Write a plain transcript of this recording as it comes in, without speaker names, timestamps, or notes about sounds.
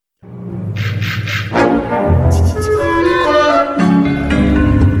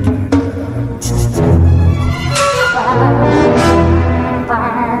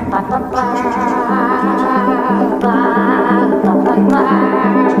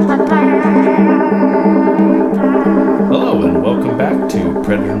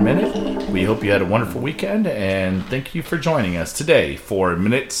hope you had a wonderful weekend, and thank you for joining us today for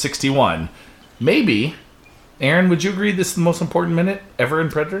Minute 61. Maybe, Aaron, would you agree this is the most important minute ever in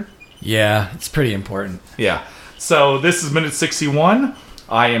Predator? Yeah, it's pretty important. Yeah. So this is Minute 61.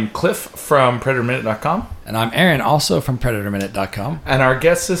 I am Cliff from PredatorMinute.com. And I'm Aaron, also from PredatorMinute.com. And our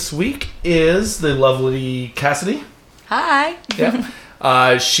guest this week is the lovely Cassidy. Hi. Yeah.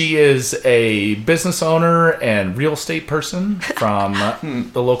 She is a business owner and real estate person from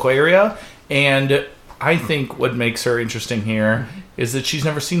the local area. And I think what makes her interesting here is that she's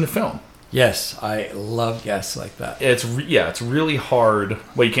never seen the film. Yes, I love guests like that. It's really hard.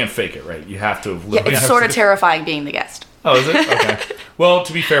 Well, you can't fake it, right? You have to. Yeah, it's sort of terrifying being the guest. Oh, is it? Okay. Well,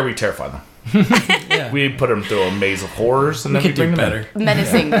 to be fair, we terrify them. Yeah. We put them through a maze of horrors, and then we bring them better.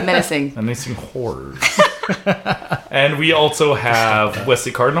 Menacing. Menacing horrors. And we also have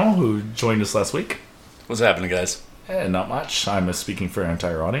Wesley Cardinal, who joined us last week. What's happening, guys? Not much. I'm speaking for our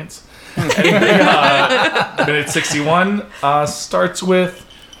entire audience. Anyway, Minute 61 starts with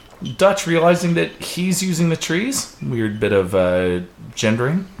Dutch realizing that he's using the trees. Weird bit of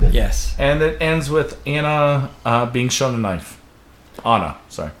gendering. Yes. And it ends with Anna being shown a knife. Anna,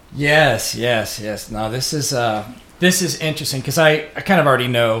 sorry. Yes. Now, this is interesting, because I kind of already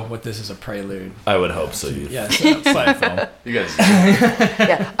know what this is a prelude. I would hope so. Yes. Film. You guys.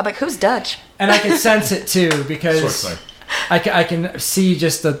 Yeah. I'm like, who's Dutch? And I can sense it, too, because Schwarzenegger. I can see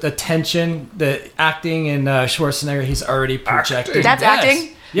just the tension, the acting in Schwarzenegger. He's already projected. That's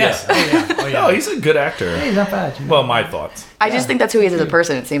acting? Yes. Oh, yeah. No, he's a good actor. He's not bad. Well, my thoughts. I just think that's who he is as a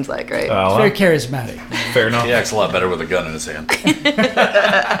person, it seems like, right? Well, Very charismatic. fair enough. He acts a lot better with a gun in his hand.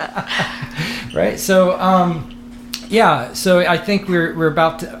 Right. So, so I think we're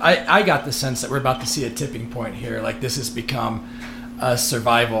about to. I got the sense that we're about to see a tipping point here. Like, this has become a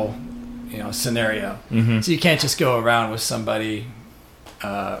survival, scenario. Mm-hmm. So you can't just go around with somebody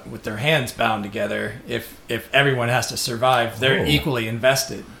with their hands bound together. If everyone has to survive, they're equally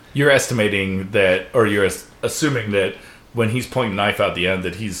invested. You're estimating that, or you're assuming that when he's pointing the knife out the end,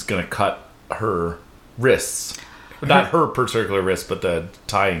 that he's going to cut her wrists. Not her particular wrist, but the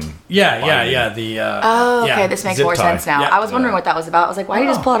tying. Yeah. Okay, this makes Zip more tie. sense now. Yeah. I was wondering what that was about. I was like, why did you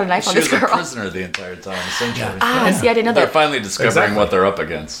just pull out a knife on She this was a girl? prisoner the entire time, essentially. See, I didn't know They're that. finally discovering what they're up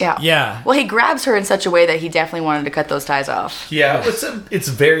against. Yeah. Yeah. Well, he grabs her in such a way that he definitely wanted to cut those ties off. Yeah, it's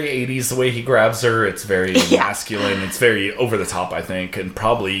very 80s the way he grabs her. It's very masculine. It's very over the top, I think, and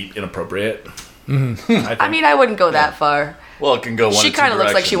probably inappropriate. I mean, I wouldn't go that far. Well, it can go one She of two kind of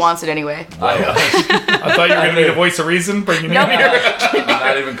looks like she directions. wants it anyway. I thought you were going to need a voice of reason, bringing me Nope. in here.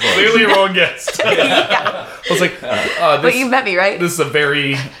 Not even close. Clearly a wrong guest. Yeah. I was like, But you met me, right? This is a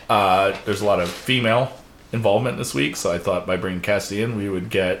very, there's a lot of female involvement this week, so I thought by bringing Cassidy in, we would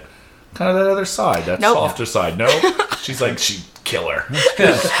get kind of that other side, that Nope. softer side. No, she's like, she'd kill her.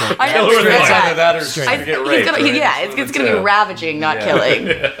 I know. Kill her it's with good a that. that or I she's think gonna get he's raped. gonna, right? yeah, it's gonna be ravaging, not killing.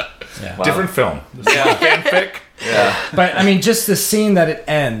 Different film. This is fanfic. Yeah. But I mean, just the scene that it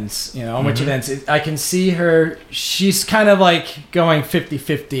ends, on which it ends, I can see her. She's kind of like going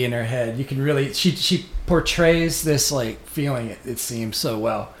 50-50 in her head. You can really, she portrays this like feeling. It seems so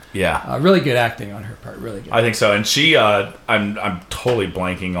well. Yeah. Really good acting on her part. Really good. I think so. And she, I'm totally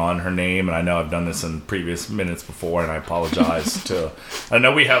blanking on her name, and I know I've done this in previous minutes before, and I apologize to. I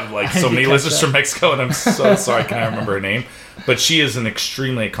know we have like so many listeners from Mexico, and I'm so sorry I can't remember her name. But she is an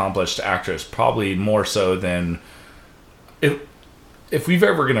extremely accomplished actress, probably more so than if we've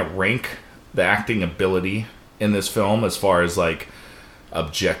ever gonna rank the acting ability in this film as far as like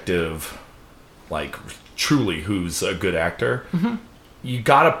objective, like truly who's a good actor. Mm-hmm. You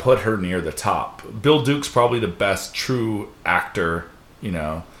got to put her near the top. Bill Duke's probably the best true actor,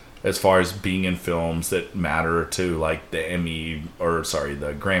 as far as being in films that matter to like the Emmy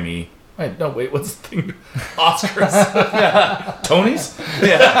the Grammy. Wait, what's the thing? Oscars. Tonys?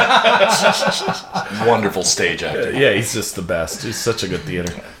 Wonderful stage acting. Yeah, he's just the best. He's such a good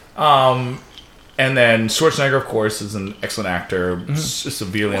theater. And then Schwarzenegger, of course, is an excellent actor. Mm-hmm. Just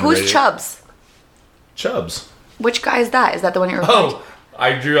severely underrated. Who's Chubbs? Chubbs. Which guy is that? Is that the one you're referring to? Oh,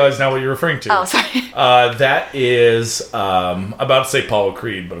 I realize now what you're referring to. Oh, sorry. That is, about to say Apollo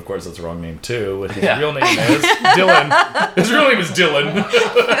Creed, but of course that's the wrong name too. What his real name is Dylan. His real name is Dylan.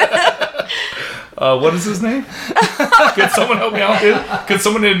 What is his name? Could someone help me out here? Could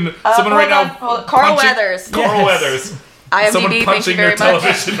someone right now? Carl Weathers. Carl Weathers. Someone IMDb, thank you punching their very much.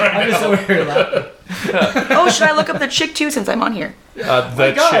 television right now. so weird. Oh, should I look up the chick too since I'm on here? The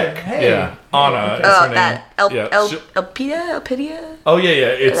God, chick. hey. Yeah. Anna is her name. That Yeah. Elpidia? Oh, yeah.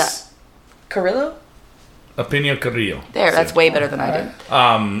 It's Carrillo? Apinio Carrillo. There, that's way better than I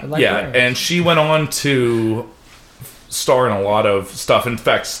did. like Yeah, her. and she went on to star in a lot of stuff. In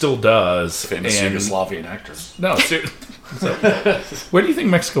fact, still does. Famous And- Yugoslavian actress. No, where do you think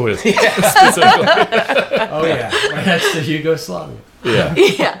Mexico is? Specifically? Oh yeah, right next to Yugoslavia. Yeah.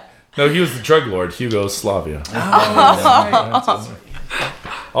 Yeah. No, he was the drug lord, Yugoslavia. Oh,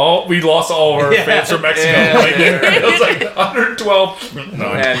 Oh, we lost all of our fans from Mexico right there. It was like 112. No.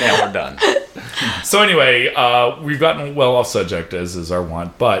 And now we're done. So anyway, we've gotten well off subject, as is our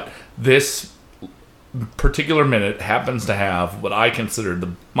want, but this particular minute happens to have what I consider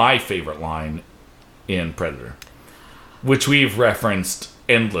my favorite line in Predator, which we've referenced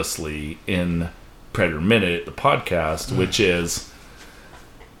endlessly in Predator Minute, the podcast, which is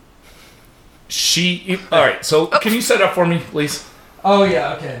all right, so can you set up for me, please? Oh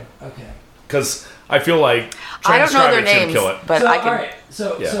yeah, okay. Because I feel like I don't know their transcribe it, should names, kill it. but So I can. all right,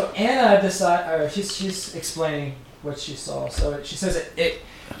 so Anna she's explaining what she saw. So she says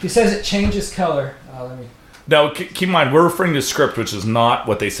it changes color. Let me. Now, keep in mind, we're referring to script, which is not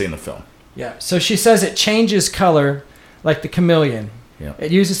what they say in the film. Yeah. So she says it changes color, like the chameleon. Yeah.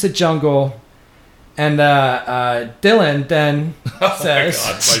 It uses the jungle, and Dylan then says,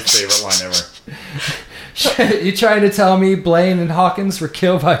 Oh my God, my favorite line ever. "You trying to tell me Blaine and Hawkins were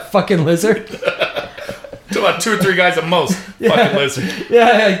killed by a fucking lizard?" To about 2 or 3 guys at most. Fucking lizard.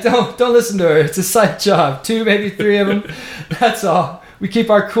 Yeah, don't listen to her. It's a side job. 2, maybe 3 of them. That's all. We keep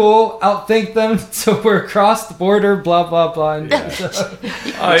our cool, outthink them, so we're across the border. Blah blah blah. And It's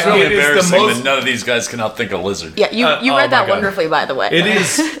really it is embarrassing the most. that none of these guys can outthink a lizard. Yeah, you oh read my that God. wonderfully, by the way. It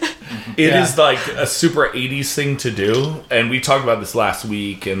is. It Yeah. is like a super 80s thing to do, and we talked about this last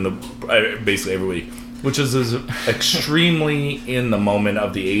week and basically every week, which is extremely in the moment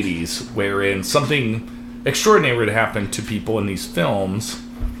of the 80s, wherein something extraordinary would happen to people in these films,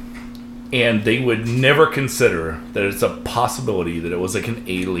 and they would never consider that it's a possibility that it was like an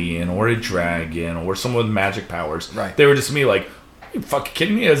alien or a dragon or someone with magic powers. Right. They were just me like, "Are you fucking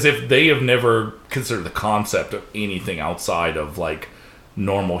kidding me?" As if they have never considered the concept of anything outside of like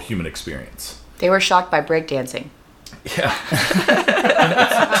normal human experience. They were shocked by breakdancing. Yeah.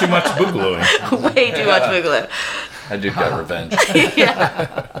 Too much boogalooing. Way too much boogaloo. That dude got revenge.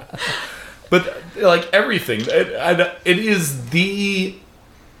 Yeah. But like everything, it is the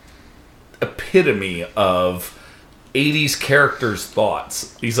epitome of 80s characters'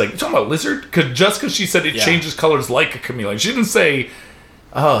 thoughts. He's like, "You talking about lizard?" Just because she said it changes colors like a chameleon. She didn't say,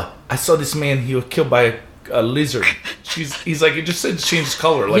 "I saw this man, he was killed by a lizard." He's like, it just said it changes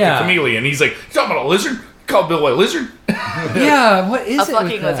color like a chameleon. He's like, "You talking about a lizard? Call Bill a lizard?" Yeah, what is A it? fucking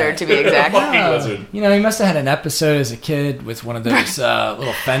with that? lizard, to be exact. Fucking lizard. You know, he must have had an episode as a kid with one of those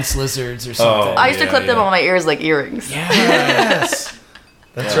little fence lizards or something. I used to Yeah, clip them yeah. on my ears like earrings. Yes.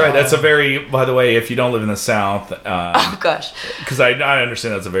 That's right. That's a very, by the way, if you don't live in the South, Oh gosh. because I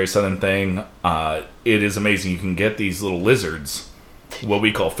understand that's a very Southern thing, it is amazing. You can get these little lizards, what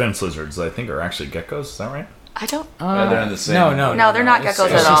we call fence lizards, I think are actually geckos. Is that right? I don't. Yeah, they're in the same. No, they're not It's geckos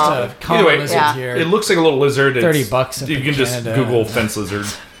just at all. a common Either way, lizard yeah. here. It looks like a little lizard. It's, $30 up You in can just Canada. Google fence lizard,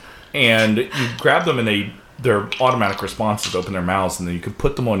 and you grab them, and their automatic response is to open their mouths, and then you can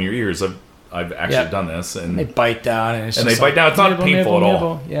put them on your ears. I've actually Yeah. done this, and They bite down, and it's they just bite like, down. It's not nibble, painful nibble, at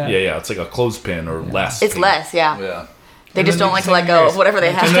all. nibble. Yeah. yeah. It's like a clothespin or less. It's painful. less, yeah. Yeah. They just then don't like you to let say go yours. of whatever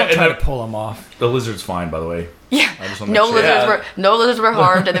they Just have. don't And try the- to pull them off. The lizard's fine, by the way. Yeah. I just wanna No make sure. lizards Yeah. were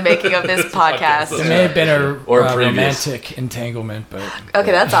harmed in the making of this podcast. It may have been a Or previous. romantic entanglement, but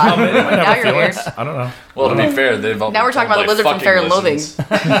Okay, that's odd. They might have Now you're weird. feelings. I don't know. Well, to be fair, they've all Now we're talking about the lizard from Fair and Loathing.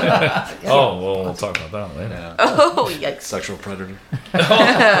 Oh, well, we'll talk about that later. Yeah. Oh, yikes. Sexual predator.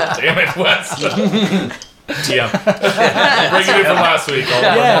 Damn it, Wes. TM. Bringing it from last week. All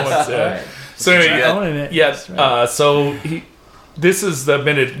Yes. yeah. So anyway, owning it. yes. That's right. So this is the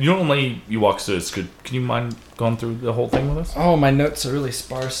minute. You walk through this. Can you mind going through the whole thing with us? Oh, my notes are really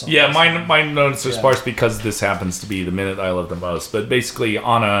sparse. On Yeah, this. my notes are Yeah. sparse because this happens to be the minute I love the most. But basically,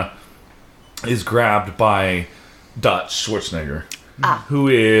 Anna is grabbed by Dutch Schwarzenegger, who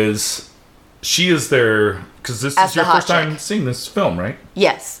is there because this As is the your hot first time chick. seeing this film, right?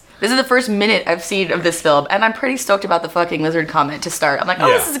 Yes. This is the first minute I've seen of this film, and I'm pretty stoked about the fucking lizard comment to start. I'm like, oh,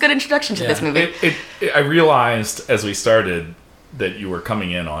 Yeah. this is a good introduction to Yeah. this movie. I realized as we started that you were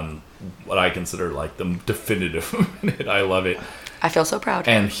coming in on what I consider like the definitive minute. I love it. I feel so proud.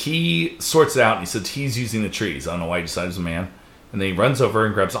 And he sorts it out and he says he's using the trees. I don't know why he decided it was a man. And then he runs over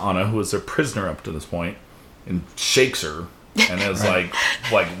and grabs Anna, who was their prisoner up to this point, and shakes her and is like,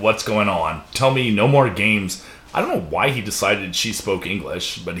 what's going on? Tell me no more games. I don't know why he decided she spoke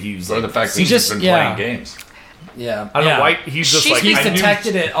English, but he's Or like, the fact that He he's just- been yeah. playing games. Yeah. I don't know why he's just She like, speaks He's I knew-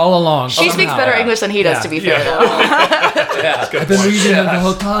 detected it all along. She speaks somehow. better English than he does, Yeah. to be fair. Yeah. Though. Yeah. Good I've been point. reading it the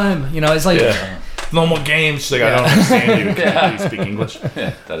whole time. You know, it's like Yeah. normal game. She's like, I don't understand you. Can you speak English?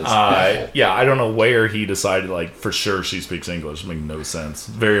 That is. Yeah, I don't know where he decided, like, for sure she speaks English. It makes no sense.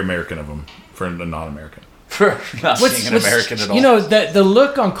 Very American of him for a non-American. For not being an American at all. You know, the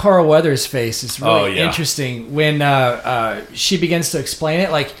look on Carl Weathers' face is really Oh, yeah. interesting when she begins to explain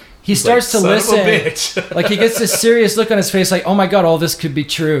it. Like, he starts Like, to son of a listen. bitch. Like, he gets this serious look on his face, like, oh my God, all this could be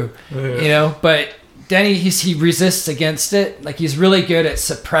true. You know, but then he resists against it. Like, he's really good at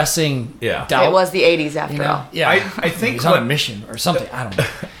suppressing Yeah. doubt. It was the 80s after you know? all. Yeah. I think he's on what- a mission or something. I don't know.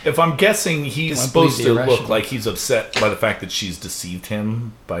 If I'm guessing, he's I supposed believe to the look irrational. like he's upset by the fact that she's deceived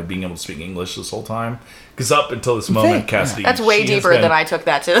him by being able to speak English this whole time. Because up until this moment, think? Cassidy... That's way she has deeper been- than I took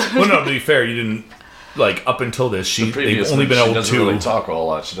that to. Well, no, to be fair, you didn't... Like, up until this, The they've previous only one, been she able doesn't to... really talk a whole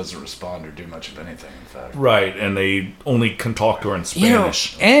lot. She doesn't respond or do much of anything, in fact. Right, and they only can talk to her in You know,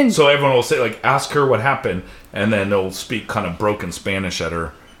 Spanish. and So everyone will say, like, ask her what happened, and then they'll speak kind of broken Spanish at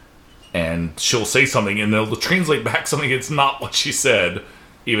her, and she'll say something, and they'll translate back something that's not what she said,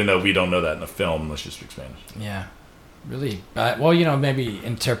 even though we don't know that in the film unless you speak Spanish. yeah, really. Well, you know, maybe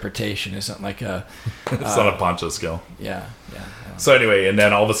interpretation isn't like a It's not a poncho skill. yeah. So anyway, and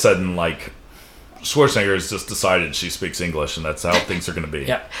then all of a sudden, like, Schwarzenegger has just decided she speaks English, and that's how things are going to be.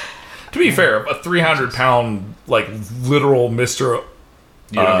 Yeah. To be fair, a 300-pound, like, literal Mr.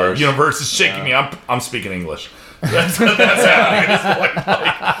 Universe is shaking me. I'm speaking English. That's happening at this point.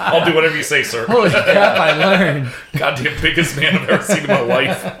 Like, I'll do whatever you say, sir. Holy crap! I learned. Goddamn biggest man I've ever seen in my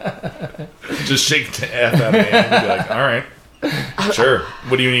life. Just shake the F out of me and be like, all right. Sure.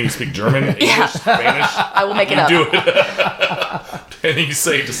 What do you even speak? German? English? Yeah. Spanish? I will make it You up. do it. And you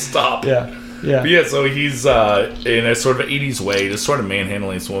say to stop. Yeah. But yeah, so he's in a sort of 80s way, just sort of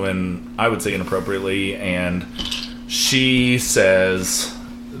manhandling this woman, I would say inappropriately, and she says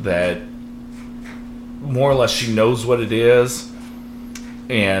that more or less she knows what it is,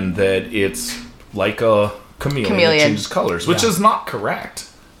 and that it's like a chameleon. That changes colors, which is not correct.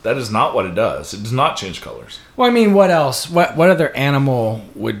 That is not what it does. It does not change colors. Well, I mean, what else? What other animal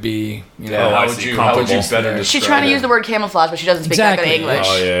would be? You know, Yeah, I how would see. you Comparable. better describe She's trying to it? use the word camouflage, but she doesn't speak Exactly. that good English.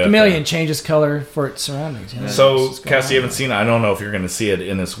 Oh, yeah. chameleon changes color for its surroundings. You know? So, It's just going Cassie, you on. haven't seen it. I don't know if you're going to see it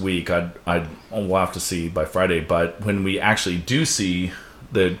in this week. We'll have to see by Friday. But when we actually do see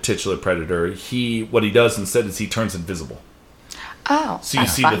the titular predator, what he does instead is he turns invisible. Oh. So you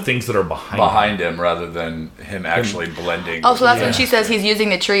that's see fun. the things that are behind him. behind him rather than him actually blending. Oh, so that's when Yeah. she says he's using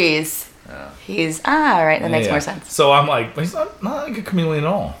the trees. He's all right. That makes Yeah. more sense. So I'm like, he's not like a chameleon at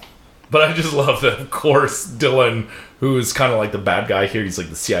all. But I just love that, of course, Dylan, who is kind of like the bad guy here, he's like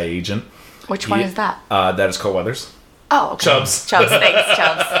the CIA agent. Which one is that? That is Carl Weathers. Oh, okay. Chubbs. Chubbs, thanks,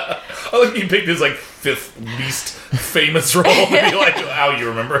 Chubbs. I like he picked his like fifth least famous role. And be like, oh, you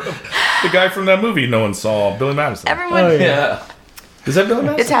remember him? The guy from that movie no one saw, Billy Madison. Everyone, Oh, yeah. Yeah, Is that Billy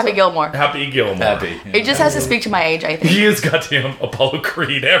Madison? it's Happy Gilmore. Happy Gilmore. happy. It just has to speak to my age, I think. He is goddamn Apollo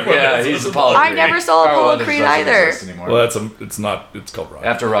Creed. Everyone Yeah, else he's is Apollo I Creed. never saw Carl Apollo Weathers Creed doesn't either. exist anymore. Well, it's called Rocky.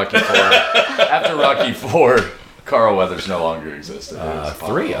 After Rocky IV, after Rocky IV, Carl Weathers no longer existed. It was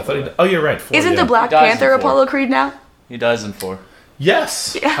Apollo 3. I thought he. Creed. Oh, you're right. 4, Isn't yeah. the Black He dies in Panther 4. Apollo Creed now? He dies in 4.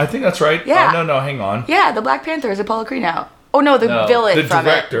 Yes, Yeah. I think that's right. Yeah. Oh, no, hang on. Yeah, the Black Panther is Apollo Creed now. Oh no, the No, villain the from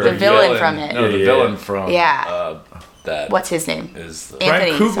director. it. The villain Villain. from it. No, the Yeah. villain from Yeah. that What's his name? is the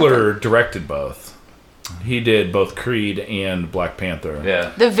Anthony Brian Coogler directed both. He did both Creed and Black Panther.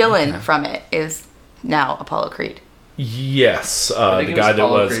 yeah. The villain from it is now Apollo Creed. Yes, think the it guy was that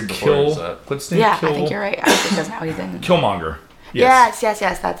Apollo was Creed before it was Kill. that. What's his name? Yeah, Kill, I think you're right. I think that's how he's in. Killmonger. Yes,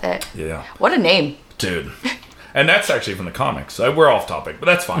 that's it. Yeah, What a name. dude. And that's actually from the comics. We're off topic, but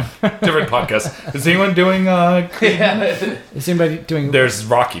that's fine. Different podcast. Is anyone doing Creed? Is anybody doing There's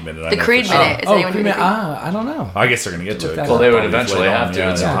Rocky Minute. I The know Creed for sure. Minute. Is Oh, anyone doing Creed, the Creed? I don't know. I guess they're gonna get to it. Well, Well, they would Probably eventually later have on. to.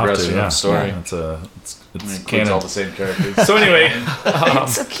 Yeah, It's a they'll have progressive yeah. story. Yeah, it's Includes canon. all the same characters. So anyway,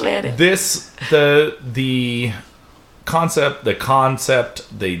 It's a planet. the concept,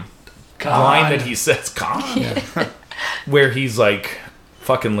 the line that he says, where he's like,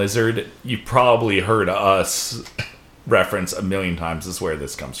 fucking lizard, you probably heard us reference a million times. This is where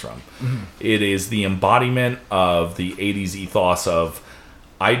this comes from. It is the embodiment of the 80s ethos of,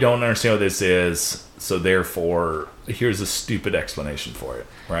 I don't understand what this is, so therefore, here's a stupid explanation for it,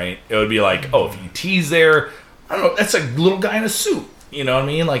 right? It would be like, oh, if you tease there, I don't know, that's a little guy in a suit. You know what I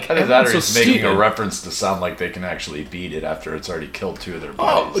mean? Like, Either that or everyone's he's so making a stupid. reference to sound like they can actually beat it after it's already killed 2 of their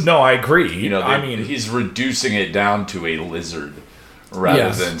Oh, buddies. no, I agree. You know, I mean, he's reducing it down to a lizard rather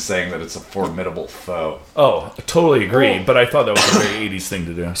Yes. than saying that it's a formidable foe. oh, I totally agree. But I thought that was a very 80s thing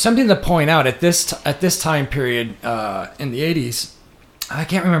to do. Something to point out at this time period in the 80s. I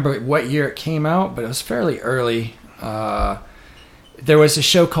can't remember what year it came out, but it was fairly early. There was a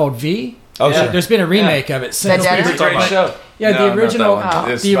show called V. Oh, Yeah. sure. There's been a remake of it since. Vendetta? It's a great show. Yeah, No, the not original, that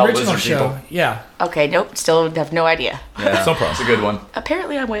one. It's the about original lizard show. people. Yeah. Okay, nope. Still have no idea. Yeah, No problem. It's a good one.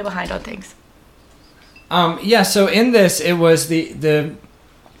 Apparently, I'm way behind on things. Yeah. So in this, it was the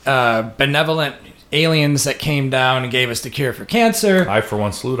benevolent aliens that came down and gave us the cure for cancer. I, for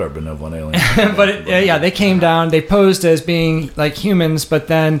one, salute our benevolent aliens. But yeah, they came down. They posed as being like humans, but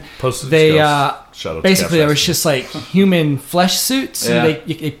then Postage they Ghost. Shout out to basically Cass it was Raskin. just like human flesh suits, Yeah. and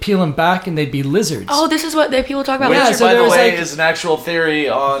they peel them back, and they'd be lizards. Oh, this is what the people talk about. Which, Yeah, lizard so by there the was, way, like- is an actual theory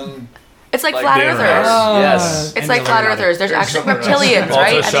on... It's like like flat the earthers. internet. Oh, Yes. It's like flat earthers. There's actually reptilians, Also, right?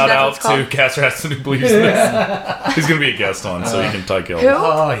 I think shout that's what out it's called. to Cass Raskin who believes this. He's going to be a guest on, so you can talk Who?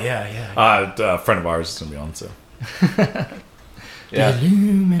 Oh yeah, yeah. A friend of ours is going to be on, so. Yeah.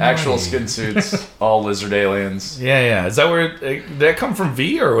 Illuminati. Actual skin suits, all lizard aliens. Yeah. Is that where did that come from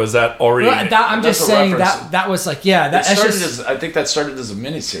V, or was that already? Well, I'm That's just a saying reference. that was like that's Started just I think that started as a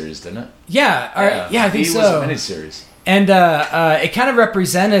miniseries, didn't it? yeah, all right, yeah, I think He so. was a miniseries. And it kind of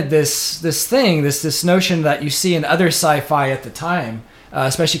represented this thing, this notion that you see in other sci-fi at the time,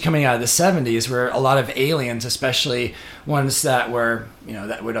 especially coming out of the 70s, where a lot of aliens, especially ones that were,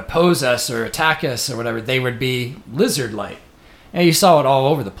 that would oppose us or attack us or whatever, they would be lizard-like. And you saw it all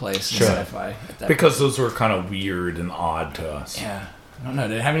over the place Sure. in sci-fi. At that Because those were kind of weird and odd to us. point. Yeah. I don't know.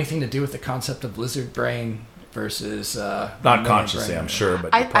 Did it have anything to do with the concept of lizard brain versus... Not mammalian consciously, brain? I'm sure,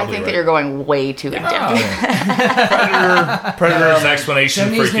 but I you're probably think right. that you're going way too in depth. Predator's explanation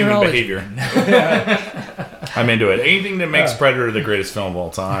for Chinese human neurology. behavior. I'm into it. Anything that makes Predator the greatest film of all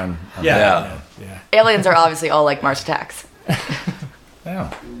time. Yeah. Aliens are obviously all like Mars Attacks. Yeah.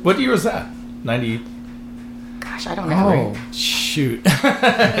 What year was that? 90. Gosh, I don't know. Oh, shoot.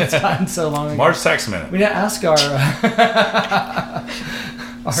 It's gotten so long ago. Mars Tax Minute. We didn't ask our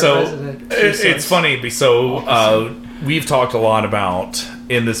So resident it's funny. So we've talked a lot about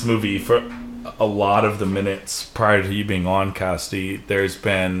in this movie for a lot of the minutes prior to you being on, Casti. There's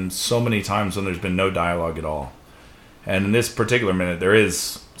been so many times when there's been no dialogue at all, and in this particular minute there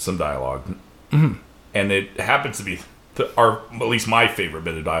is some dialogue, and it happens to be at least my favorite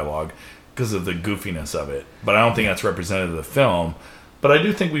bit of dialogue because of the goofiness of it. But I don't think that's representative of the film. But I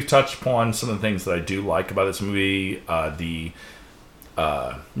do think we've touched upon some of the things that I do like about this movie. The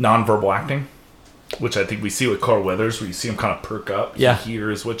nonverbal acting, which I think we see with Carl Weathers, where you see him kind of perk up. Yeah. He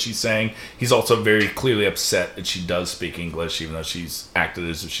hears what she's saying. He's also very clearly upset that she does speak English, even though she's acted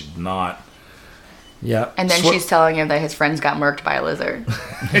as if she did not. Yep. And then she's telling him that his friends got murked by a lizard.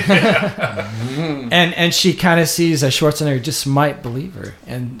 And she kind of sees that Schwarzenegger just might believe her,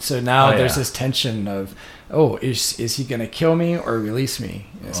 and so now Oh, there's yeah. this tension of, is he gonna kill me or release me?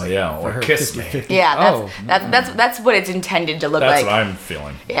 It's Oh, yeah, for or her kiss me. 50-50. Yeah, Oh, that's what it's intended to look That's like. what I'm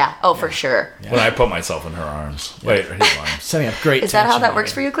feeling Yeah. Oh, for sure. when I put myself in her arms. Wait, his arms. setting up great. Is that how tension that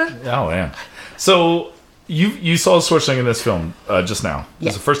works here. for you, Cliff? Oh, yeah. So you saw Schwarzenegger in this film just now. Yeah.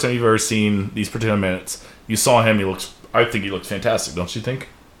 It's the first time you've ever seen these particular minutes. You saw him. I think he looks fantastic, don't you think?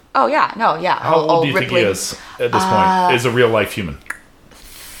 Oh yeah. No. Yeah. How old do you think he is at this point? Is a real life human?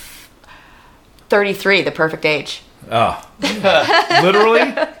 33, the perfect age. Ah, literally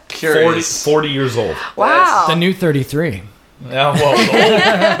 40, Curious. 40 years old. Wow. The new 33. Yeah,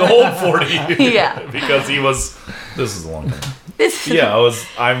 well, the whole 40. Yeah. Because he was. This is a long time. This- Yeah,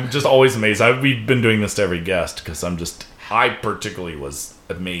 I'm just always amazed. We've been doing this to every guest because I particularly was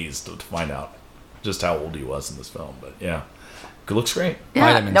amazed to find out just how old he was in this film. But yeah, it looks great. Yeah.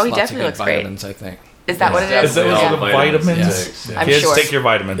 Vitamins, No, he lots of definitely good looks great. vitamins, I think. Is that what it is? Is that Yeah. the vitamins? Yes. I'm Kids, sure. take your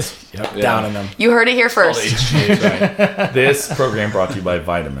vitamins. Yep. Yeah. Down in them. You heard it here first. This program brought to you by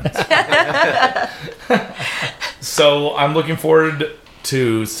vitamins. So I'm looking forward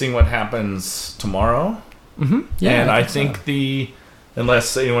to seeing what happens tomorrow. Yeah, And I think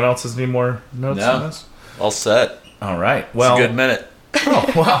unless anyone else has any more notes No. on this. All set. All right. It's Well, a good minute.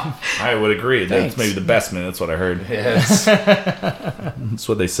 oh, well, I would agree. Thanks. That's maybe the best minute. That's what I heard. Yes. That's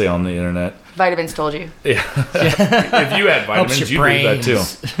what they say on the internet. Vitamins told you. Yeah. If you had Helps vitamins, your you'd believe that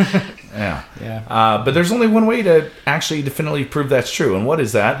brains. too. Yeah. Yeah. But there's only one way to actually definitively prove that's true. And what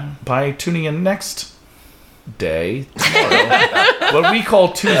is that? By tuning in next day, tomorrow, what we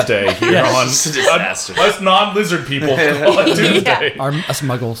call Tuesday here Yes. on It's a disaster. us non-lizard people call it Tuesday. Us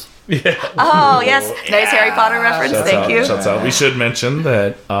muggles. Oh yes, nice Harry Potter reference. Shouts Thank out, you. Shouts out. We should mention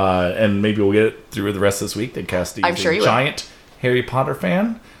that, and maybe we'll get it through the rest of this week, that Cassidy I'm is sure a you will. giant Harry Potter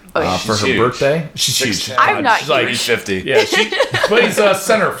fan Oh, yeah. for She's her huge. birthday. She's huge. I'm not She's like, huge. 350. yeah, she plays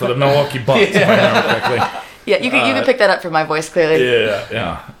center for the Milwaukee Bucks, if I remember correctly. Yeah, you can pick that up from my voice clearly.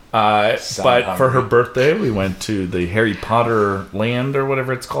 Yeah. But for her birthday, we went to the Harry Potter land or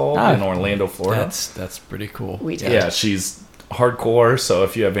whatever it's called in Orlando, Florida. That's pretty cool. We did. Yeah, she's hardcore. So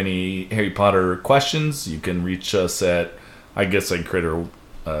if you have any Harry Potter questions, you can reach us at, I guess I create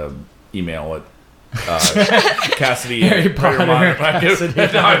email at Cassidy. Harry Potter. Cassidy. No,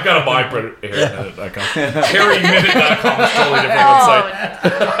 I've got to buy HarryMinute.com. HarryMinute.com is a totally different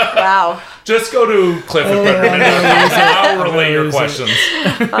website. Wow. Just go to Cliff and I'll relay your questions.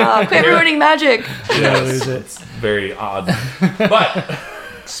 Quit ruining magic. Yes, it's very odd. But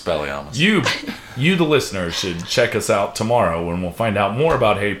Spelliarmus. you, the listener, should check us out tomorrow when we'll find out more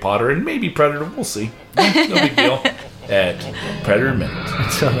about Harry Potter and maybe Predator. We'll see. No big deal. At Predator Minute.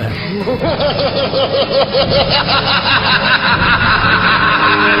 Until then.